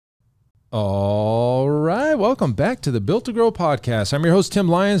All right, welcome back to the Built to Grow podcast. I'm your host, Tim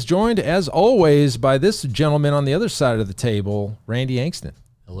Lyons, joined as always by this gentleman on the other side of the table, Randy Angston.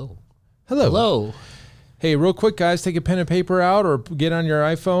 Hello. Hello. Hello. Hey, real quick, guys, take a pen and paper out or get on your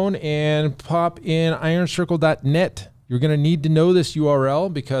iPhone and pop in ironcircle.net. You're going to need to know this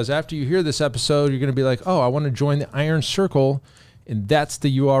URL because after you hear this episode, you're going to be like, oh, I want to join the Iron Circle, and that's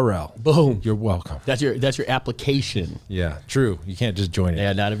the URL. Boom. You're welcome. That's your application. Yeah, true. You can't just join it.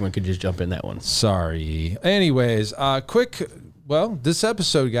 Yeah, not everyone could just jump in that one. Sorry. Anyways, this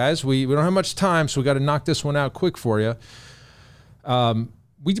episode, guys, we don't have much time, so we got to knock this one out quick for you.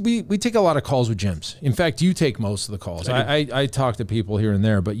 We take a lot of calls with gyms. In fact, you take most of the calls. I talk to people here and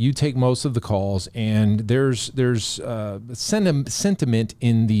there, but you take most of the calls, and there's sentiment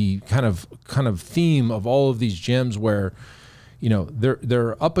in the kind of theme of all of these gyms where, you know,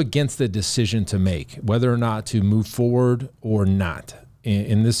 they're up against the decision to make whether or not to move forward or not.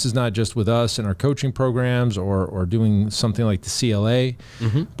 And this is not just with us in our coaching programs or doing something like the CLA,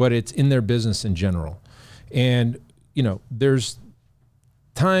 but it's in their business in general. And, you know, there's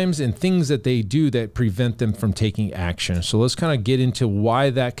times and things that they do that prevent them from taking action. So let's kind of get into why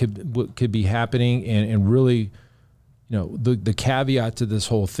that could be happening and really, you know, the caveat to this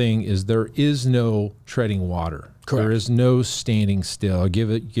whole thing is there is no treading water. Correct. There is no standing still. I'll give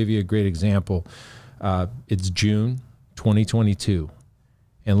you a great example. It's June 2022.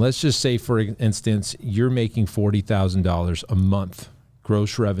 And let's just say, for instance, you're making $40,000 a month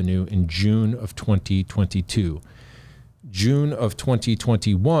gross revenue in June of 2022. June of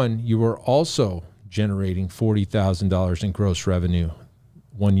 2021, you were also generating $40,000 in gross revenue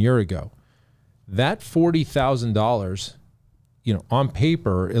 1 year ago. That $40,000, you know, on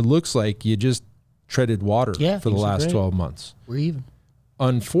paper, it looks like you just treaded water for the last 12 months. We're even.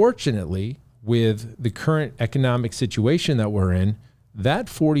 Unfortunately, with the current economic situation that we're in, that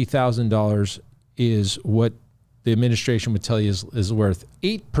 $40,000 is what the administration would tell you is worth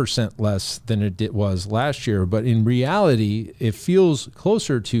 8% less than it was last year. But in reality, it feels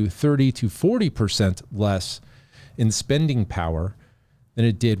closer to 30 to 40% less in spending power than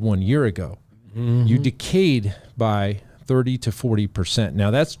it did 1 year ago. You decayed by 30 to 40%.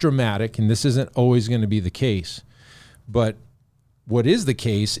 Now that's dramatic, and this isn't always going to be the case. But what is the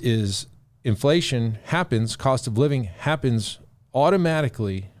case is inflation happens, cost of living happens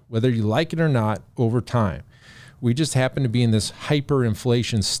automatically, whether you like it or not, over time. We just happen to be in this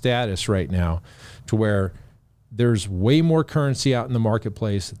hyperinflation status right now to where there's way more currency out in the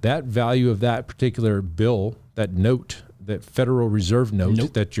marketplace. That value of that particular bill, that note, that Federal Reserve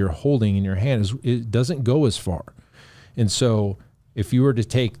note that you're holding in your hand, it doesn't go as far. And so if you were to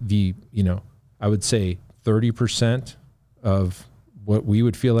take the, you know, I would say 30% of what we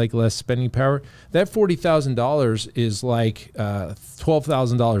would feel like less spending power, that $40,000 is like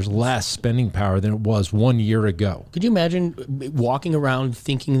 $12,000 less spending power than it was 1 year ago. Could you imagine walking around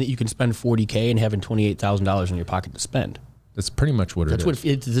thinking that you can spend $40K and having $28,000 in your pocket to spend? That's pretty much what it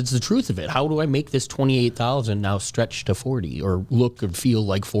is. It's the truth of it. How do I make this $28,000 now stretch to 40 or look or feel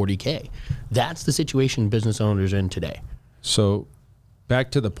like 40K? That's the situation business owners are in today. So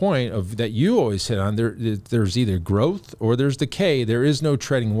back to the point of that you always hit on, there's either growth or there's decay. There is no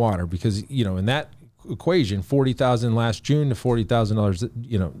treading water because, you know, in that equation, $40,000 last June to $40,000,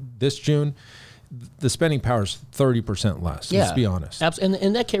 you know, this June, the spending power is 30% less. Let's be honest. Absolutely.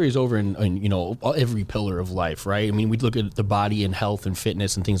 And that carries over in, you know, every pillar of life, right? I mean, we look at the body and health and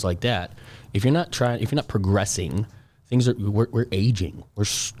fitness and things like that. If you're not progressing, we're aging.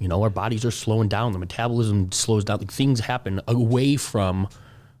 You know, our bodies are slowing down. The metabolism slows down. Things happen away from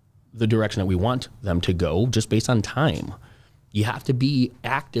the direction that we want them to go just based on time. You have to be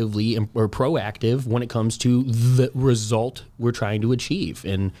actively or proactive when it comes to the result we're trying to achieve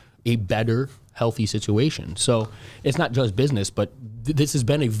in a better, healthy situation. So it's not just business, but this has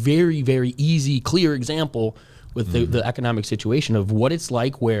been a very, very easy, clear example with the economic situation of what it's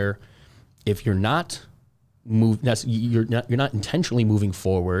like where if you're not you're not intentionally moving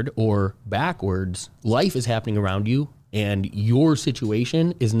forward or backwards, life is happening around you and your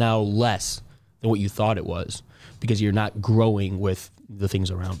situation is now less than what you thought it was because you're not growing with the things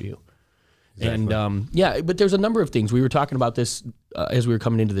around you. Exactly. And but there's a number of things. We were talking about this as we were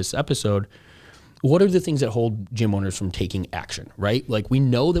coming into this episode. What are the things that hold gym owners from taking action, right? Like we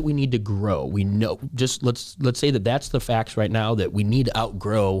know that we need to grow. We know, just let's say that that's the facts right now, that we need to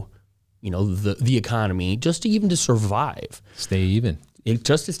outgrow, you know, the economy just to even to survive. Stay even.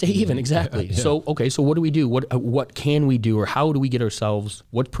 Just to stay even, exactly. Yeah. So, okay, so what do we do? What can we do, or how do we get ourselves,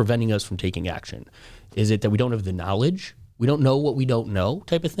 what's preventing us from taking action? Is it that we don't have the knowledge? We don't know what we don't know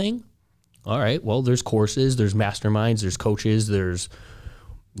type of thing? All right, well, there's courses, there's masterminds, there's coaches, there's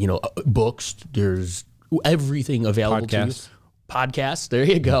books. There's everything available to you. Podcasts. There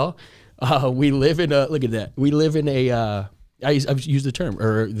you go. We live in a, look at that. We live in a, I've used the term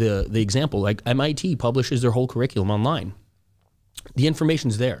or the example, like MIT publishes their whole curriculum online. The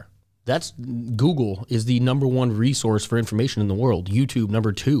information's there. Google is the #1 resource for information in the world. YouTube,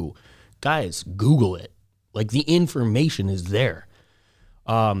 #2. Guys, Google it. Like, the information is there.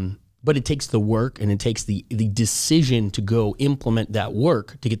 But it takes the work and it takes the decision to go implement that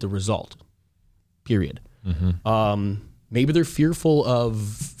work to get the result, period. Maybe they're fearful of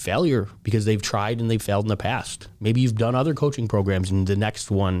failure because they've tried and they've failed in the past. Maybe you've done other coaching programs and the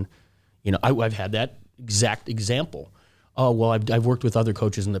next one, I've had that exact example. Oh, well, I've worked with other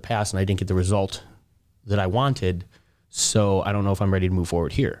coaches in the past and I didn't get the result that I wanted, so I don't know if I'm ready to move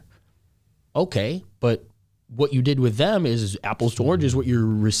forward here. Okay, but what you did with them is apples to oranges what you're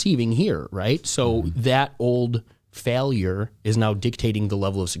receiving here, right? So that old failure is now dictating the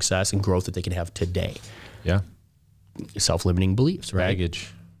level of success and growth that they can have today. Yeah. Self-limiting beliefs, right?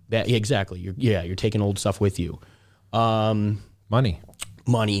 Baggage. Exactly. You're taking old stuff with you. Money,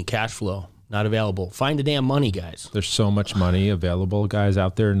 cash flow, not available. Find the damn money, guys. There's so much money available, guys,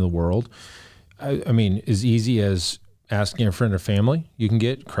 out there in the world. I mean, as easy as asking a friend or family, you can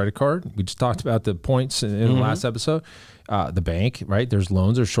get credit card. We just talked about the points in the last episode. The bank, right? There's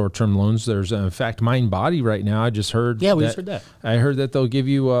loans, there's short-term loans. There's, in fact, MindBody right now. I just heard. Yeah, we just heard that. I heard that they'll give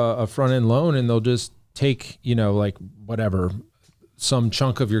you a front-end loan and they'll just take, like whatever, some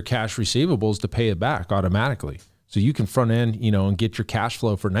chunk of your cash receivables to pay it back automatically. So you can front end, and get your cash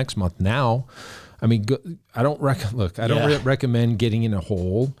flow for next month now. I mean, I don't recommend getting in a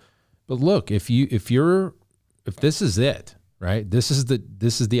hole, but look, if this is it, right? This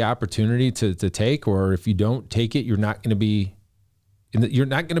is the opportunity to take, or if you don't take it, you're not going to be in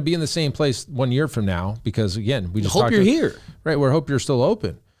the same place 1 year from now, because again, we just hope you're here, right? We hope you're still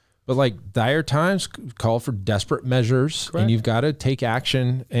open. But like, dire times call for desperate measures. Correct. And you've got to take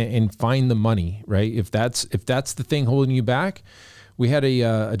action and find the money, right? If that's the thing holding you back. We had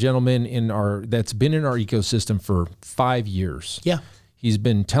a gentleman that's been in our ecosystem for 5 years. Yeah. He's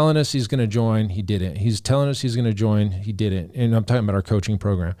been telling us he's going to join. He didn't. He's telling us he's going to join. He didn't. And I'm talking about our coaching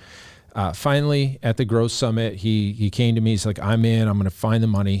program. Finally, at the Growth Summit, he came to me. He's like, I'm in. I'm going to find the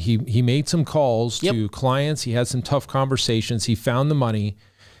money. He made some calls to clients. He had some tough conversations. He found the money.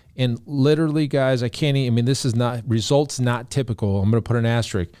 And literally, guys, this is not results, not typical. I'm going to put an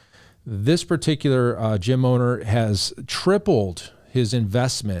asterisk. This particular gym owner has tripled his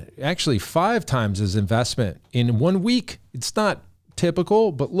investment, actually 5 times his investment in 1 week. It's not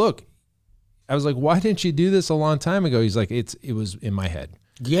typical, but look, I was like, why didn't you do this a long time ago? He's like, it was in my head.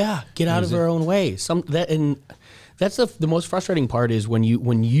 Yeah, get out of our own way. That's the most frustrating part is when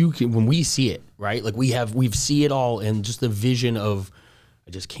we see it, right? Like we've see it all, and just the vision of, I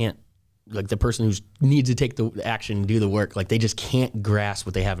just can't, like the person who needs to take the action and do the work, like they just can't grasp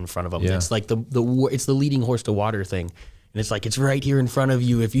what they have in front of them. Yeah. It's like it's the leading horse to water thing. And it's like, it's right here in front of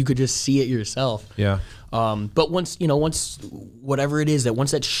you if you could just see it yourself. Yeah. But once whatever it is,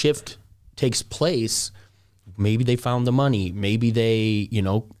 once that shift takes place, maybe they found the money, maybe they,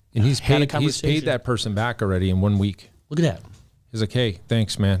 and he's paid that person back already in 1 week. Look at that. He's like, hey,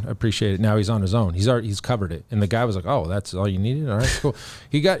 thanks, man. I appreciate it. Now he's on his own. He's covered it. And the guy was like, oh, that's all you needed? All right, cool.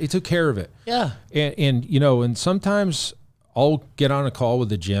 He took care of it. Yeah. And sometimes I'll get on a call with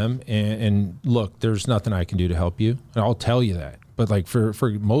the gym and look, there's nothing I can do to help you. And I'll tell you that. But like for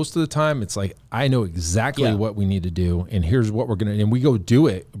most of the time, it's like, I know exactly what we need to do. And here's what we're going to, and we go do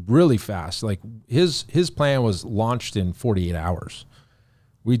it really fast. Like his plan was launched in 48 hours.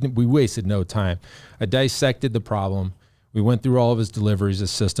 We wasted no time. I dissected the problem. We went through all of his deliveries,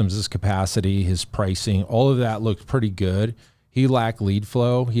 his systems, his capacity, his pricing. All of that looked pretty good. He lacked lead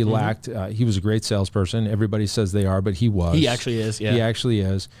flow. He lacked. He was a great salesperson. Everybody says they are, but he was. He actually is. Yeah. He actually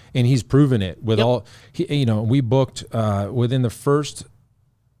is, and he's proven it with all. We booked within the first,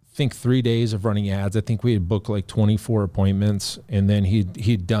 I think 3 days of running ads. I think we had booked like 24 appointments, and then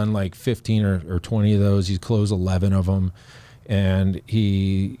he'd done like 15 or 20 of those. He's closed 11 of them. And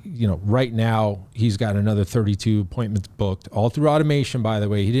he, right now he's got another 32 appointments booked, all through automation, by the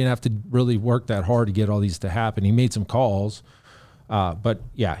way. He didn't have to really work that hard to get all these to happen. He made some calls, but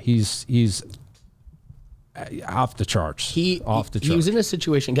yeah, he's off the charts. He was in a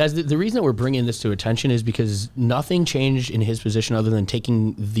situation, guys, the reason that we're bringing this to attention is because nothing changed in his position other than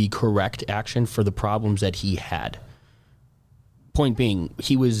taking the correct action for the problems that he had. Point being,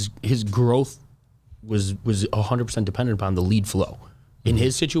 his growth was 100% dependent upon the lead flow. In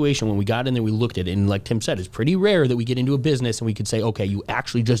his situation, when we got in there, we looked at it, and like Tim said, it's pretty rare that we get into a business and we could say, okay, you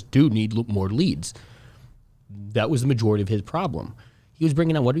actually just do need more leads. That was the majority of his problem. He was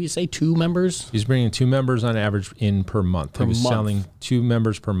bringing on, what do you say, 2 members? He's bringing 2 members on average in per month. He was selling 2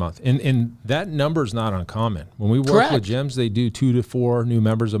 members per month. And that number is not uncommon. When we work with gyms, they do 2 to 4 new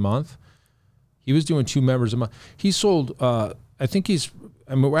members a month. He was doing 2 members a month. He sold, I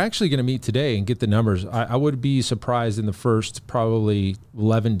mean, we're actually going to meet today and get the numbers. I would be surprised in the first probably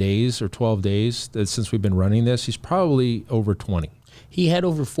 11 days or 12 days that since we've been running this, he's probably over 20. He had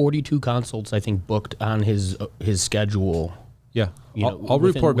over 42 consults, I think, booked on his schedule. Yeah, I'll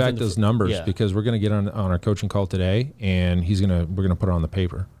report back those numbers because we're going to get on our coaching call today, and we're gonna put it on the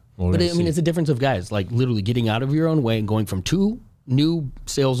paper. But I mean, it's a difference of guys like literally getting out of your own way and going from 2 new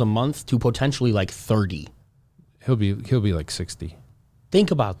sales a month to potentially like 30. He'll be like 60.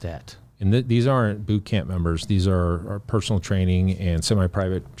 Think about that. And these aren't boot camp members; these are our personal training and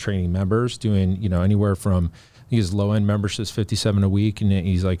semi-private training members doing anywhere from his low end membership is $57 a week, and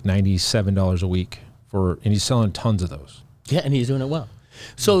he's like $97 a week and he's selling tons of those. Yeah, and he's doing it well.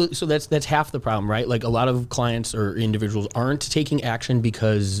 So that's half the problem, right? Like a lot of clients or individuals aren't taking action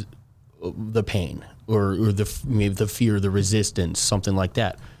because of the pain or maybe the fear, the resistance, something like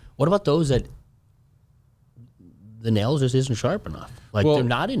that. What about those that the nail just isn't sharp enough? Like they're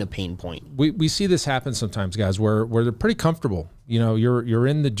not in a pain point. We see this happen sometimes, guys, where they're pretty comfortable. You're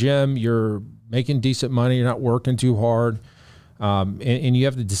in the gym, you're making decent money, you're not working too hard, and you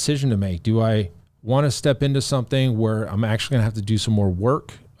have the decision to make. Do I want to step into something where I'm actually going to have to do some more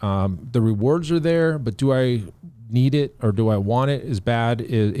work? The rewards are there, but do I need it or do I want it is bad?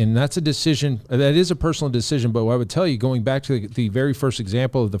 And that's a decision. That is a personal decision. But what I would tell you, going back to the very first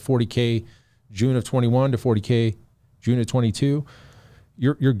example of the 40K June of 21 to 40K June of 22,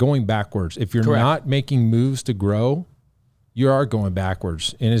 you're going backwards. If you're not making moves to grow, you are going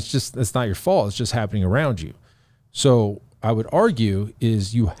backwards. And it's not your fault. It's just happening around you. So I would argue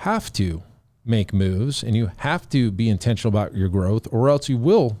is you have to make moves and you have to be intentional about your growth, or else you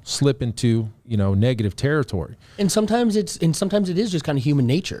will slip into negative territory. And sometimes it is just kind of human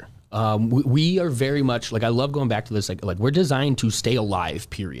nature. We are very much like, I love going back to this, like we're designed to stay alive,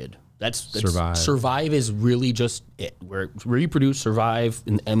 period. That's survive. Survive is really just it. We're reproduce, survive,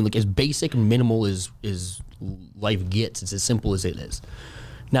 and like as basic and minimal as life gets. It's as simple as it is.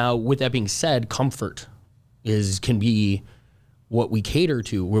 Now, with that being said, comfort can be what we cater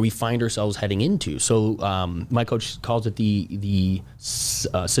to, where we find ourselves heading into. So my coach calls it the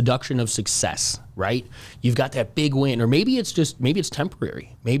seduction of success, right? You've got that big win, or maybe it's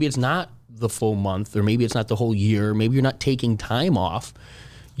temporary. Maybe it's not the full month, or maybe it's not the whole year. Maybe you're not taking time off.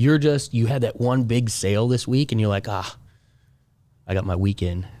 You had that one big sale this week and you're like, I got my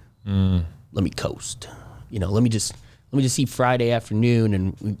weekend. Let me coast. Let me just see Friday afternoon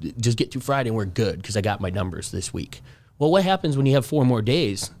and just get through Friday and we're good because I got my numbers this week. Well, what happens when you have 4 more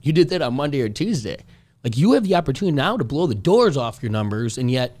days? You did that on Monday or Tuesday. Like you have the opportunity now to blow the doors off your numbers, and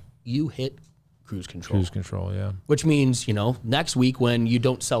yet you hit cruise control. Cruise control, yeah. Which means, next week when you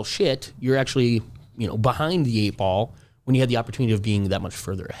don't sell shit, you're actually, behind the 8 ball when you had the opportunity of being that much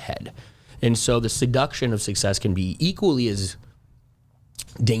further ahead. And so the seduction of success can be equally as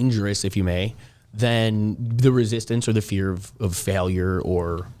dangerous, if you may, than the resistance or the fear of failure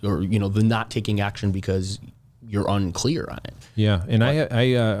or the not taking action because you're unclear on it. Yeah, and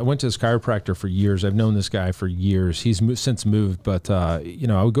I went to this chiropractor for years. I've known this guy for years. He's since moved, but I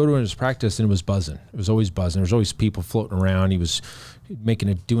would go to his practice and it was buzzing. It was always buzzing. There was always people floating around. He was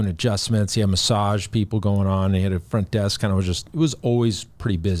doing adjustments. He had massage people going on. He had a front desk. It was always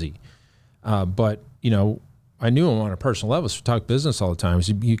pretty busy. But I knew him on a personal level. So we talked business all the time.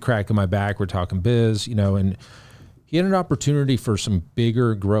 He'd crack in my back. We're talking biz, and he had an opportunity for some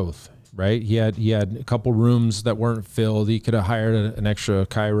bigger growth. Right, he had a couple rooms that weren't filled. He could have hired an extra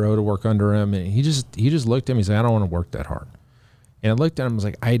chiro to work under him, and he just looked at me. He's like, I don't want to work that hard. And I looked at him. I was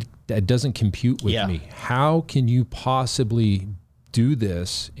like, that doesn't compute with me. How can you possibly do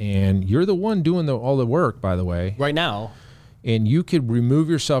this? And you're the one doing all the work, by the way, right now. And you could remove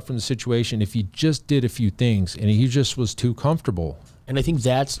yourself from the situation if you just did a few things. And he just was too comfortable. And I think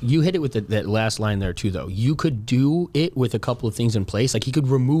you hit it with that last line there too, though. You could do it with a couple of things in place. Like he could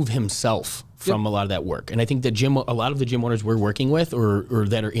remove himself from a lot of that work. And I think a lot of the gym owners we're working with or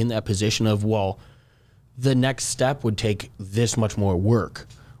that are in that position of, well, the next step would take this much more work.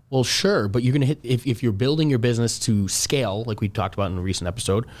 Well, sure, but you're going to hit, if you're building your business to scale, like we talked about in a recent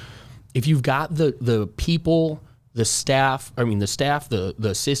episode, if you've got the people, the staff,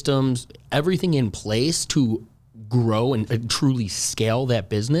 the systems, everything in place to grow and truly scale that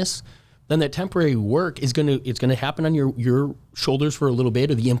business, then that temporary work it's going to happen on your shoulders for a little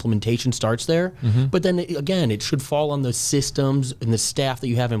bit, or the implementation starts there. Mm-hmm. But then again, it should fall on the systems and the staff that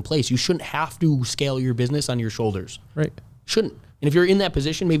you have in place. You shouldn't have to scale your business on your shoulders. Right. Shouldn't. And if you're in that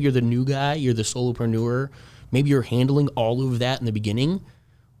position, maybe you're the new guy, you're the solopreneur, maybe you're handling all of that in the beginning.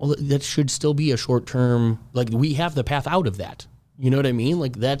 Well, that should still be a short-term, like we have the path out of that. You know what I mean?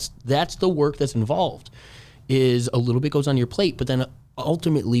 Like that's the work that's involved, is a little bit goes on your plate, but then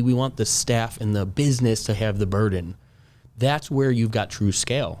ultimately we want the staff and the business to have the burden. That's where you've got true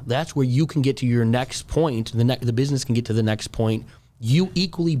scale. That's where you can get to your next point. The business can get to the next point. You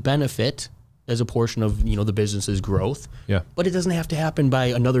equally benefit as a portion of, you know, the business's growth. Yeah. But it doesn't have to happen by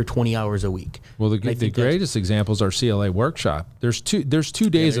another 20 hours a week. Well, the greatest example is our CLA workshop. There's 2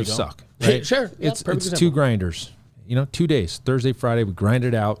 days of suck. Right? Sure. Yeah, it's 2 grinders. You know, 2 days, Thursday, Friday, we grind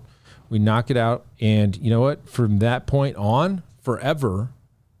it out, we knock it out. And you know what? From that point on, forever,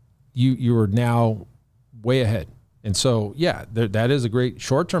 you are now way ahead. And so, yeah, that is a great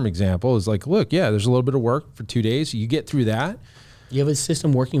short-term example. Is like, look, yeah, there's a little bit of work for 2 days. You get through that. You have a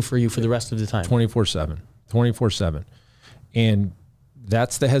system working for you for the rest of the time. 24/7. And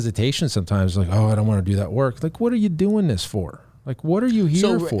that's the hesitation sometimes, like, oh, I don't want to do that work. Like, what are you doing this for? Like, what are you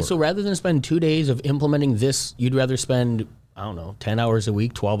here for? So rather than spend 2 days of implementing this, you'd rather spend, I don't know, 10 hours a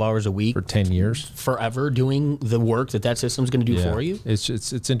week, 12 hours a week. For 10 years. Forever doing the work that system's going to do for you?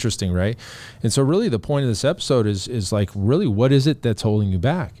 It's interesting, right? And so really the point of this episode is like, really, what is it that's holding you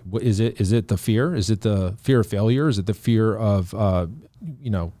back? What is it? Is it the fear? Is it the fear of failure? Is it the fear of,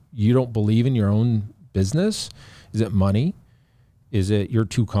 you don't believe in your own business? Is it money? Is it you're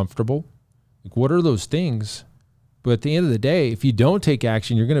too comfortable? Like, what are those things? But at the end of the day, if you don't take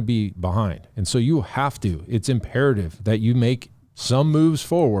action, you're going to be behind. And so you have to. It's imperative that you make some moves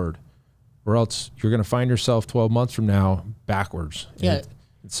forward, or else you're going to find yourself 12 months from now backwards. Yeah. It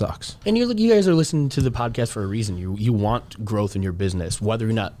sucks. And you guys are listening to the podcast for a reason. You want growth in your business, whether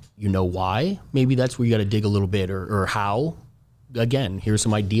or not you know why. Maybe that's where you got to dig a little bit, or how. Again, here's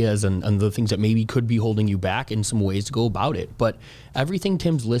some ideas and the things that maybe could be holding you back and some ways to go about it. But everything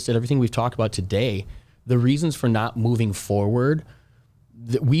Tim's listed, everything we've talked about today, the reasons for not moving forward,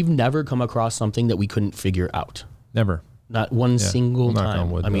 that we've never come across something that we couldn't figure out. Never. Not one single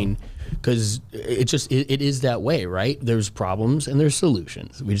time. I mean, because it is that way, right? There's problems and there's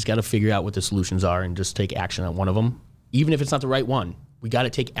solutions. We just got to figure out what the solutions are and just take action on one of them. Even if it's not the right one, we got to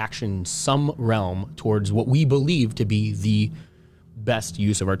take action in some realm towards what we believe to be the best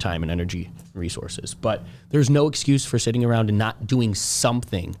use of our time and energy resources. But there's no excuse for sitting around and not doing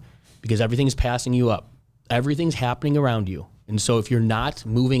something, because everything's passing you up. Everything's happening around you. And so if you're not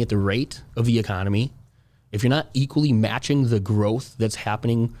moving at the rate of the economy, if you're not equally matching the growth that's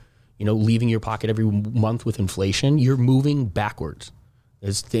happening, leaving your pocket every month with inflation, you're moving backwards.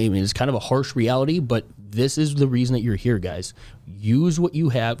 It's kind of a harsh reality, but this is the reason that you're here, guys. Use what you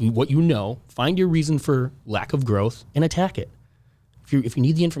have, what you know, find your reason for lack of growth and attack it. If you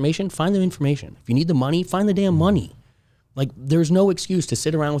need the information, find the information. If you need the money, find the damn money. Like, there's no excuse to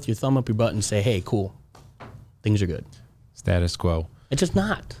sit around with your thumb up your butt and say, hey, cool, things are good. Status quo. It's just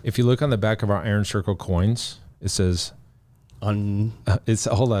not. If you look on the back of our Iron Circle coins, it says, it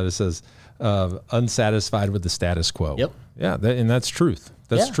says, unsatisfied with the status quo. Yep. Yeah, and that's truth.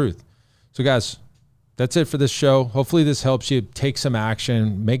 That's truth. So, guys, that's it for this show. Hopefully this helps you take some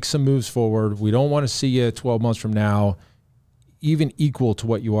action, make some moves forward. We don't want to see you 12 months from now even equal to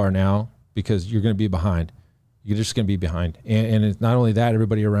what you are now, because you're going to be behind. You're just going to be behind. And it's not only that,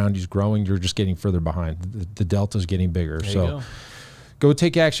 everybody around you is growing. You're just getting further behind. The delta is getting bigger. So go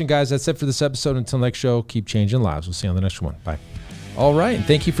take action, guys. That's it for this episode. Until next show, keep changing lives. We'll see you on the next one. Bye. All right. And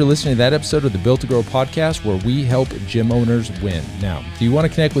thank you for listening to that episode of the Built to Grow podcast, where we help gym owners win. Now, do you want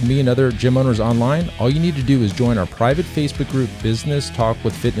to connect with me and other gym owners online? All you need to do is join our private Facebook group, Business Talk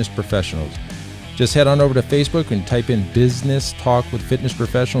with Fitness Professionals. Just head on over to Facebook and type in Business Talk with Fitness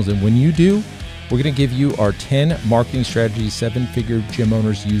Professionals. And when you do, we're going to give you our 10 marketing strategies 7-figure gym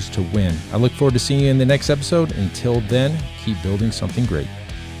owners use to win. I look forward to seeing you in the next episode. Until then, keep building something great.